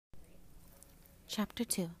Chapter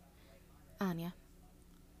 2. Anya.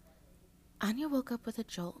 Anya woke up with a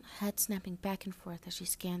jolt, head snapping back and forth as she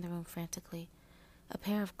scanned the room frantically. A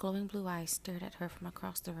pair of glowing blue eyes stared at her from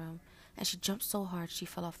across the room, and she jumped so hard she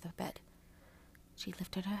fell off the bed. She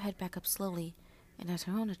lifted her head back up slowly, and as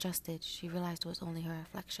her own adjusted, she realized it was only her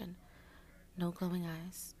reflection. No glowing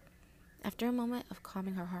eyes. After a moment of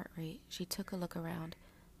calming her heart rate, she took a look around.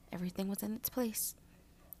 Everything was in its place.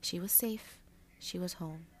 She was safe. She was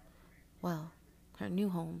home. Well, her new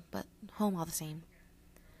home, but home all the same.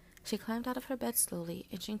 She climbed out of her bed slowly,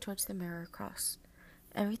 inching towards the mirror across.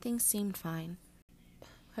 Everything seemed fine.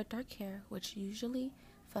 Her dark hair, which usually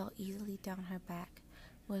fell easily down her back,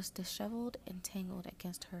 was disheveled and tangled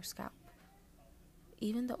against her scalp.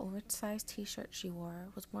 Even the oversized t-shirt she wore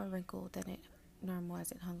was more wrinkled than it normal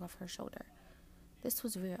as it hung off her shoulder. This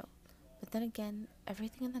was real, but then again,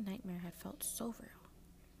 everything in the nightmare had felt so real.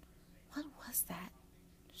 What was that?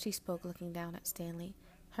 She spoke, looking down at Stanley,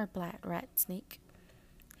 her black rat snake.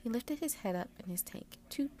 He lifted his head up in his tank,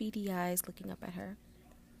 two beady eyes looking up at her.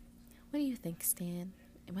 What do you think, Stan?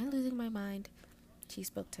 Am I losing my mind? She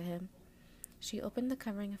spoke to him. She opened the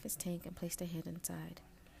covering of his tank and placed a hand inside.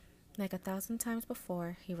 Like 1,000 times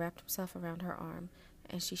before, he wrapped himself around her arm,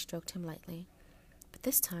 and she stroked him lightly. But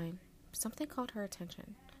this time, something caught her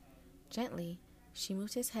attention. Gently, she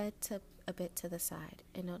moved his head a bit to the side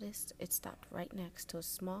and noticed it stopped right next to a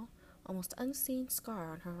small, almost unseen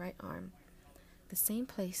scar on her right arm. The same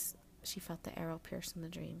place she felt the arrow pierce in the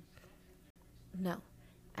dream. No,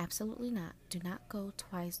 absolutely not. Do not go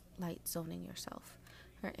twilight zoning yourself,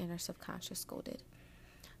 her inner subconscious scolded.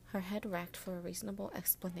 Her head racked for a reasonable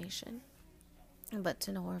explanation, but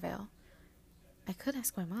to no avail. I could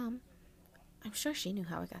ask my mom. I'm sure she knew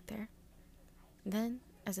how I got there. Then,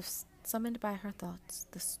 as if summoned by her thoughts,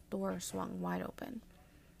 the door swung wide open.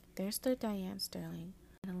 There stood Diane Sterling,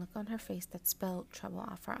 and a look on her face that spelled trouble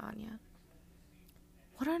for Anya.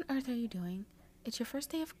 What on earth are you doing? It's your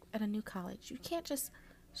first day at a new college. You can't just...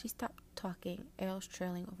 She stopped talking, arrows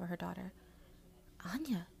trailing over her daughter.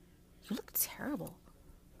 Anya, you look terrible.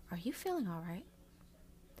 Are you feeling all right?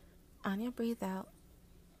 Anya breathed out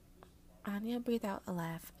a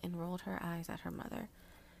laugh and rolled her eyes at her mother.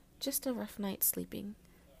 Just a rough night sleeping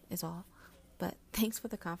is all, but thanks for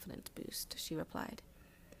the confidence boost, she replied.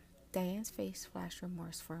 Diane's face flashed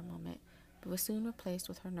remorse for a moment, but was soon replaced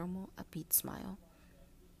with her normal, upbeat smile.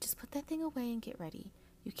 Just put that thing away and get ready.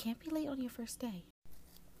 You can't be late on your first day.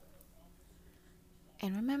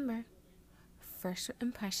 And remember, first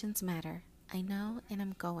impressions matter. I know, and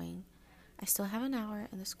I'm going. I still have an hour,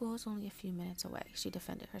 and the school is only a few minutes away, she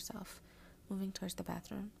defended herself, moving towards the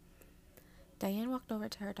bathroom. Diane walked over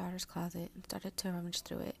to her daughter's closet and started to rummage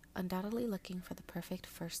through it, undoubtedly looking for the perfect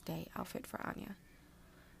first day outfit for Anya.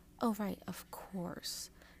 Oh, right, of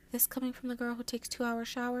course. This coming from the girl who takes 2-hour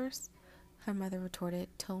showers? Her mother retorted,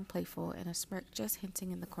 tone playful, and a smirk just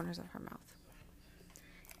hinting in the corners of her mouth.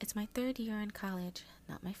 It's my 3rd year in college,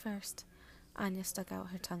 not my first. Anya stuck out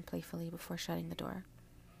her tongue playfully before shutting the door.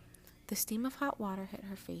 The steam of hot water hit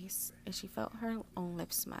her face, and she felt her own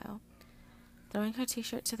lips smile. Throwing her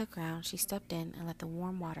t-shirt to the ground, she stepped in and let the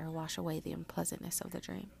warm water wash away the unpleasantness of the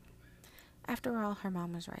dream. After all, her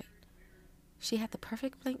mom was right. She had the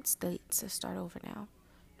perfect blank slate to start over now.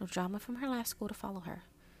 No drama from her last school to follow her.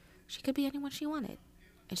 She could be anyone she wanted,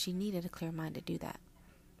 and she needed a clear mind to do that.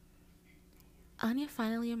 Anya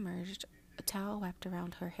finally emerged, a towel wrapped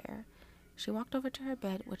around her hair. She walked over to her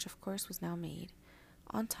bed, which of course was now made.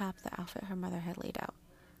 On top, the outfit her mother had laid out.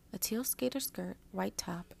 A teal skater skirt, white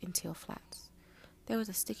top, and teal flats. There was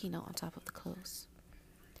a sticky note on top of the clothes.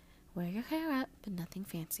 Wear your hair up, but nothing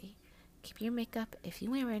fancy. Keep your makeup, if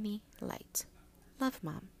you wear any, light. Love,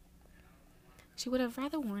 Mom. She would have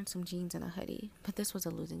rather worn some jeans and a hoodie, but this was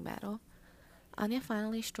a losing battle. Anya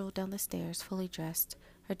finally strolled down the stairs, fully dressed,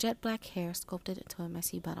 her jet black hair sculpted into a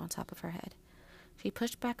messy bun on top of her head. She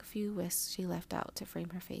pushed back a few wisps she left out to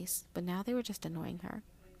frame her face, but now they were just annoying her.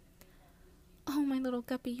 Oh, my little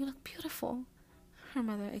guppy, you look beautiful, her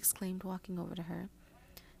mother exclaimed, walking over to her.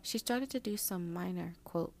 She started to do some minor,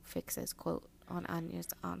 quote, fixes, quote, on Anya's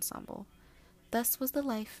ensemble. Thus was the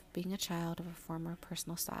life, being a child of a former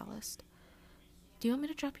personal stylist. Do you want me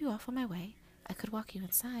to drop you off on my way? I could walk you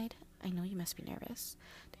inside. I know you must be nervous.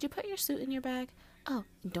 Did you put your suit in your bag? Oh,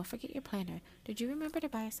 and don't forget your planner. Did you remember to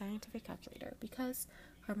buy a scientific calculator? Because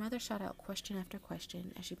her mother shot out question after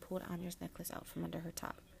question as she pulled Anya's necklace out from under her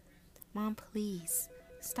top. Mom, please.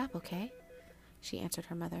 Stop, okay? She answered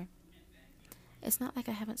her mother. It's not like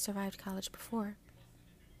I haven't survived college before.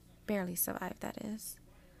 Barely survived, that is.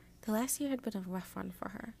 The last year had been a rough run for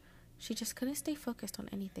her. She just couldn't stay focused on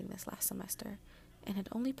anything this last semester. and had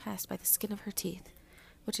only passed by the skin of her teeth,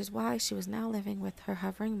 which is why she was now living with her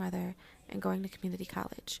hovering mother and going to community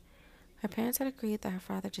college. Her parents had agreed that her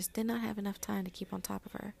father just did not have enough time to keep on top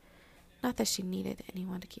of her. Not that she needed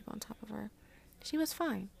anyone to keep on top of her. She was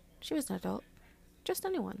fine. She was an adult. Just a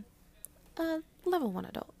new one. A level 1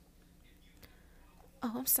 adult.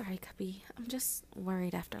 Oh, I'm sorry, Cuppy. I'm just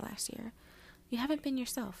worried after last year. You haven't been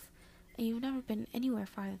yourself, and you've never been anywhere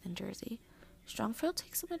farther than Jersey. Strongfield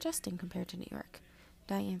takes some adjusting compared to New York.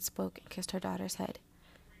 Diane spoke and kissed her daughter's head.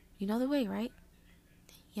 You know the way, right?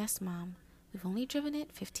 Yes, Mom. We've only driven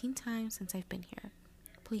it 15 times since I've been here.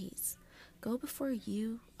 Please, go before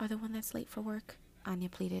you are the one that's late for work, Anya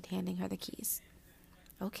pleaded, handing her the keys.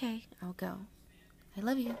 Okay, I'll go. I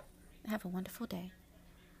love you. Have a wonderful day,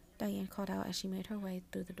 Diane called out as she made her way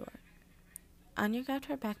through the door. Anya grabbed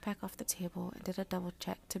her backpack off the table and did a double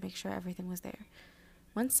check to make sure everything was there.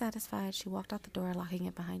 Once satisfied, she walked out the door, locking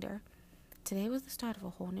it behind her. Today was the start of a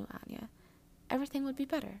whole new Anya. Everything would be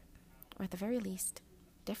better, or at the very least,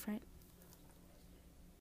 different.